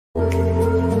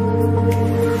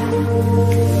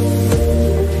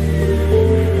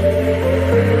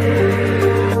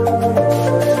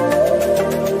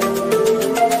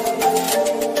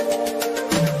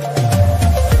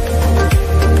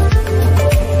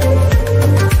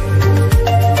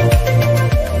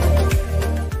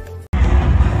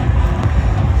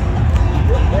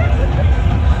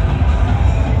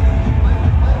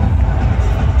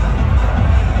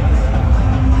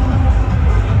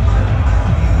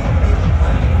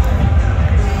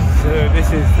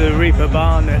The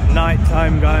Reeperbahn at night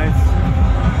time, guys.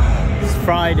 It's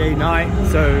Friday night,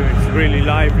 so it's really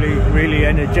lively, really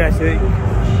energetic.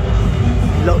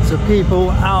 Lots of people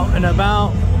out and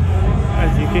about,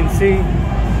 as you can see.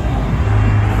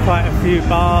 Quite a few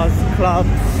bars, clubs,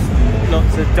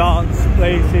 lots of dance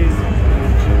places.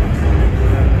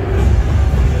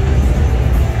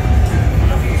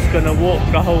 Just gonna walk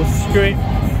the whole strip.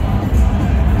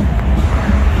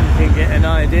 You can get an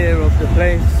idea of the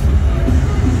place.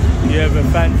 You ever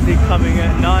fancy coming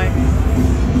at night?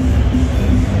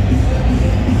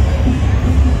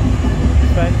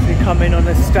 Fancy coming on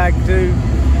a stag do?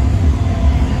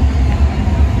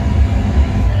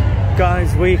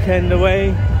 Guys, weekend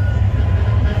away.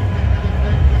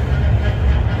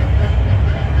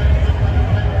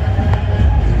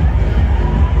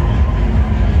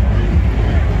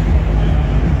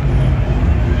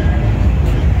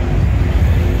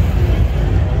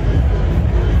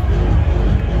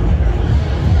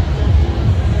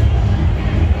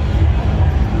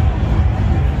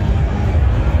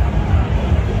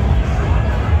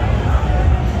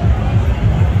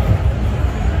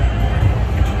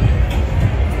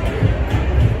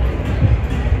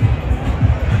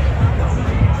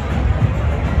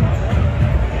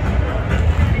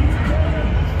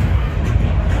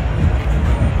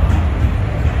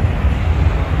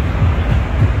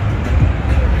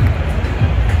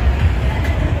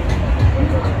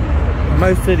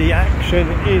 Most of the action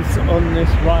is on this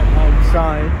right hand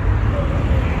side,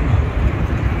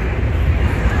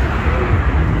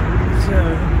 so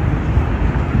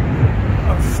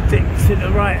I'll stick to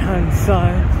the right hand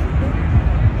side.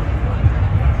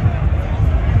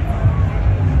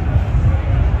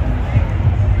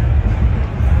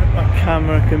 My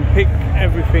camera can pick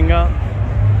everything up.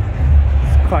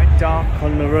 It's quite dark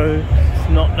on the road, it's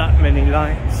not that many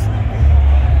lights.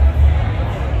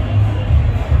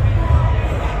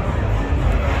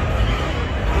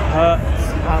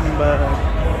 Hamburg.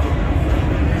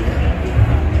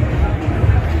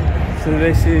 So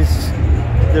this is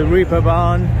the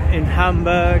Reeperbahn in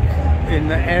Hamburg, in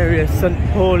the area St.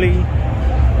 Pauli.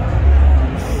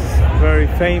 It's very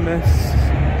famous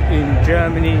in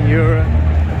Germany, Europe,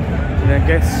 and I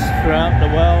guess throughout the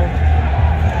world.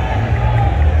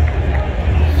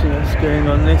 So what's going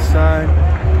on this side?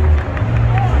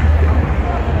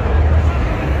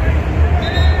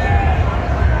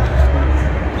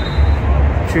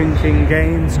 Drinking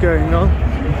games going on,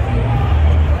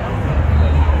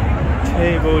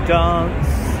 table dance,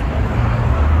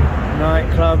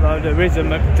 nightclub. Oh, there is a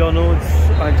McDonald's.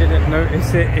 I didn't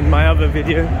notice it in my other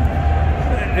video.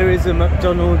 There is a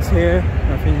McDonald's here.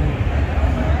 I think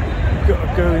you've got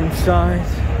to go inside.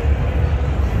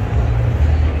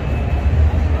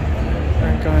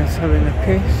 That guy's having a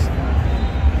piss.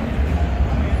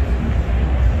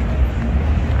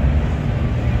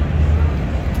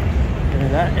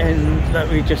 That end that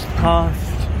we just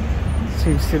passed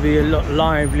seems to be a lot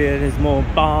livelier. There's more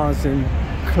bars and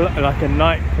like a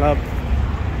nightclub.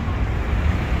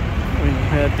 We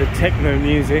heard the techno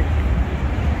music.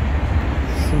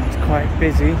 Seems quite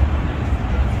busy.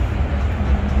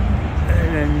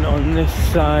 And then on this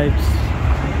side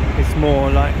it's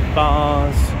more like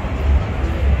bars.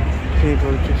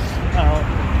 People just out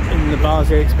in the bars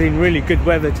here. It's been really good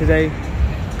weather today.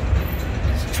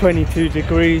 22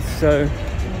 degrees, so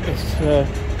it's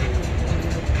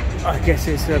I guess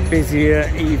it's a busier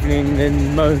evening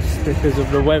than most because of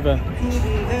the weather.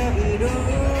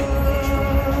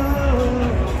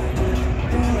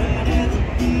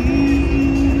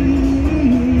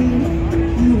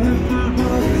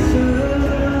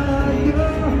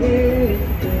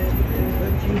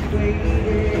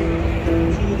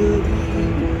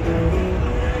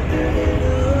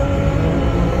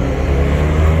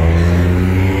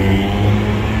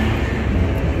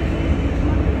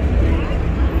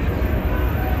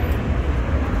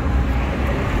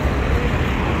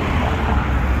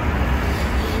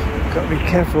 Be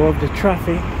careful of the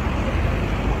traffic.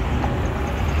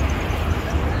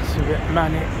 It's a bit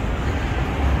manic.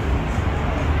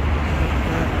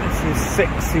 This is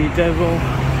Sexy Devil.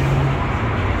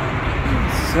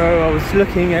 So I was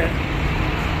looking at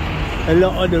a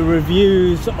lot of the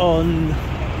reviews online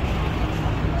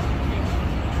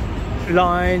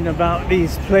about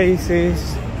these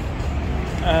places,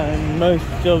 and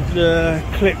most of the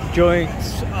clip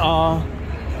joints are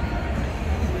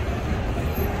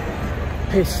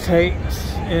piss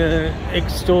takes,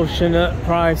 extortionate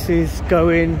prices. Go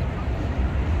in,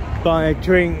 buy a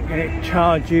drink, and it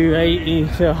charge you 80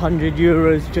 to 100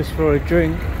 euros just for a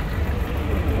drink.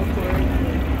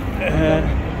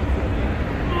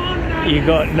 You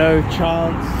got no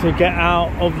chance to get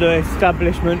out of the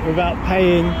establishment without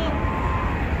paying.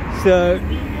 So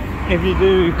if you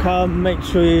do come, make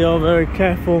sure you're very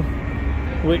careful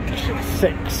which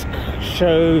sex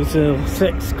shows or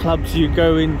sex clubs you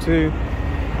go into.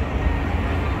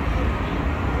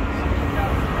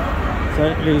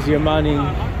 Don't lose your money.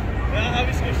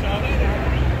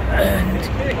 And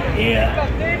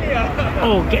yeah,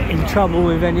 or get in trouble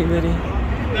with anybody.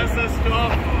 Das ist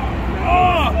klar.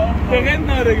 Oh, der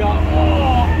Rentner, Digga.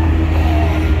 Oh.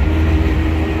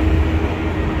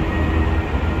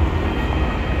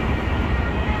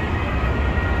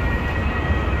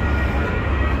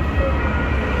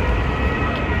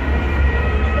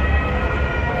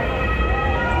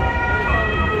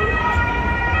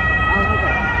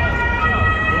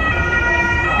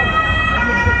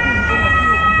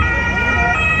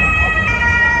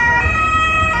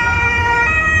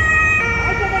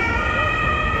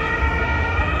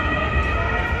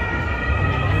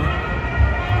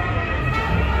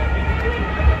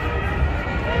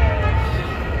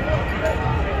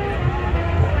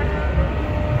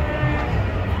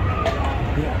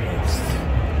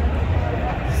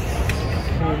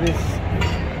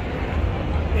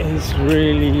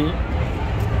 Really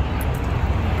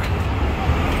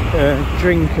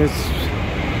drinkers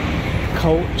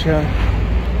culture.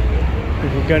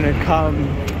 If you're gonna come,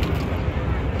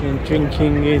 then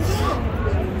drinking is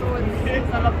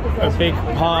a big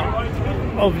part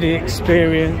of the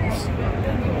experience.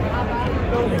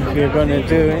 If you're gonna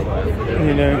do it,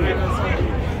 you know,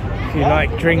 if you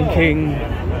like drinking,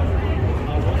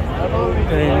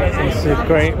 then it's a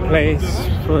great place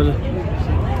for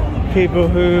people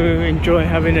who enjoy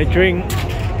having a drink.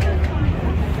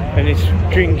 And this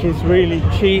drink is really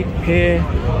cheap here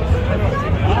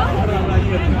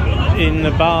in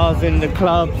the bars, in the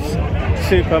clubs,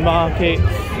 supermarkets.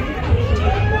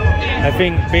 I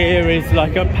think beer is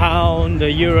like £1,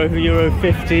 €1,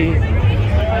 €1.50.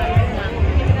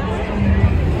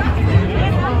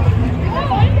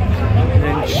 And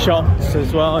then shots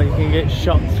as well, you can get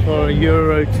shots for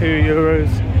 €1, €2.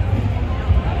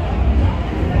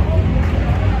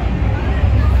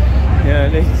 Yeah,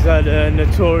 these are the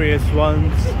notorious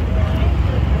ones.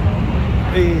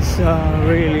 These are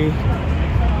really...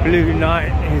 Blue Night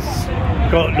has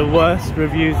got the worst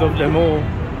reviews of them all.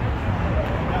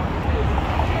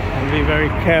 And be very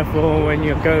careful when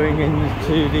you're going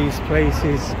into these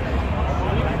places.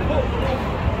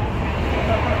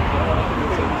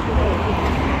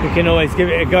 You can always give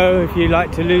it a go if you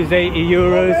like to lose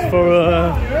 €80 for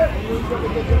a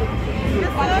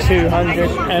 200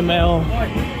 ml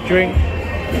drink.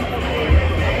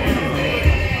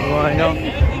 Why not?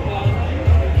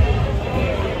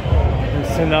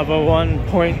 It's another one,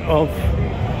 point of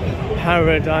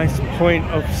paradise, point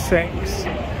of sex.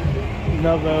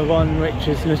 Another one which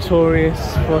is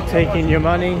notorious for taking your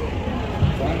money.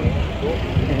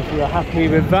 And if you're happy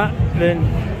with that, then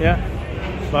yeah,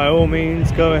 by all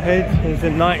means go ahead. There's a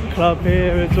nightclub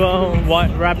here as well,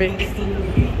 White Rabbit.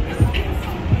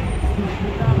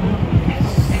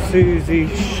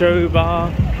 Susie's Show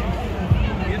Bar.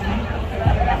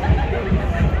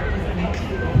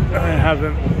 I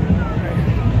haven't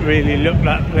really looked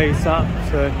that place up,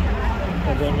 so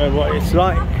I don't know what it's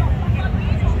like.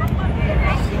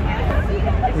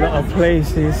 A lot of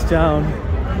places down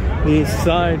these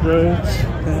side roads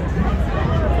that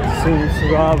seems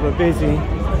rather busy,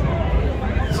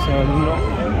 so I'm not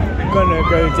gonna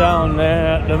go down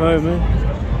there at the moment.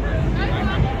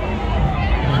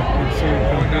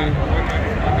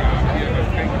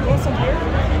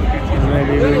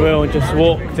 Maybe we will just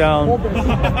walk down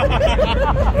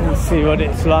and see what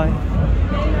it's like.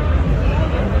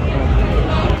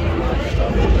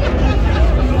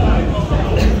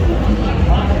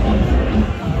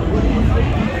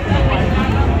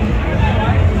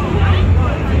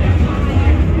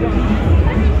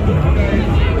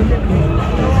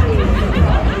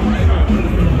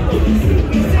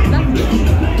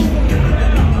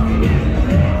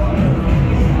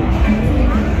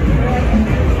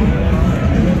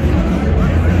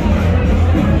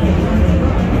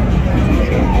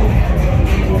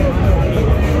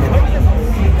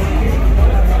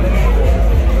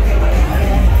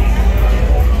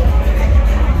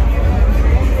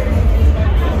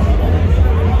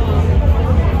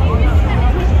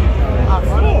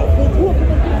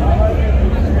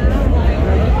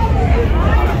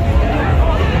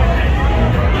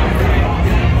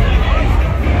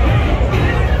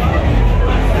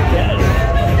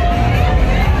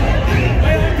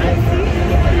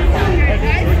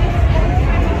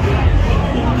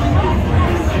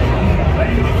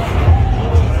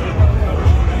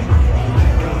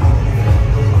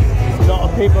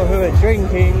 people who are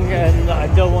drinking, and I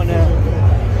don't want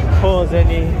to cause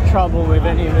any trouble with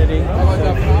anybody,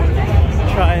 so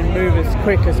try and move as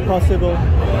quick as possible.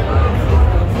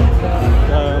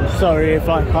 So I'm sorry if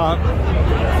I can't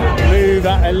move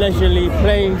at a leisurely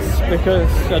pace, because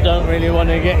I don't really want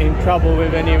to get in trouble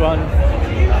with anyone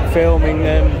filming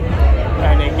them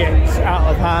and it gets out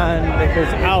of hand,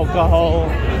 because alcohol,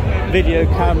 video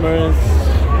cameras,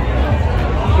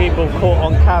 people caught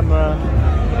on camera,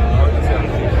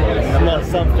 it's not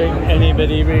something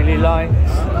anybody really likes.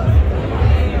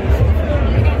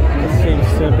 It seems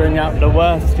to bring out the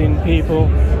worst in people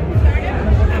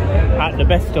at the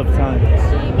best of times.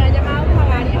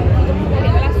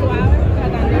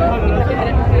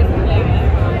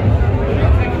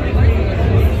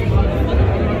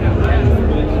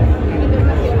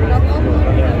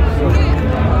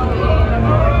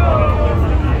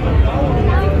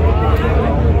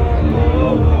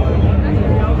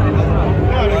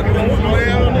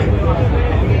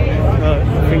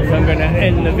 I think I'm going to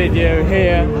end the video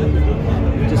here.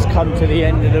 Just come to the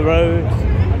end of the road.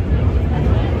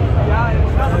 I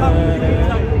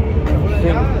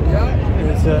think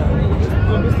there's a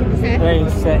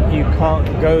place that you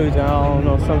can't go down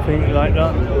or something like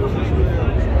that.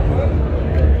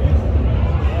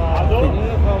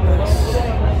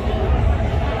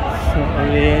 It's not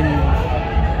really in.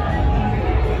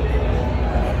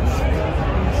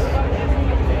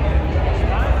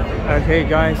 Okay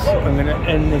guys, I'm going to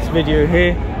end this video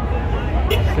here.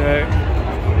 So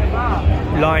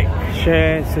like,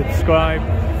 share, subscribe,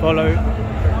 follow.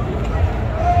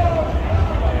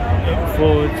 Look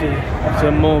forward to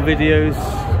some more videos.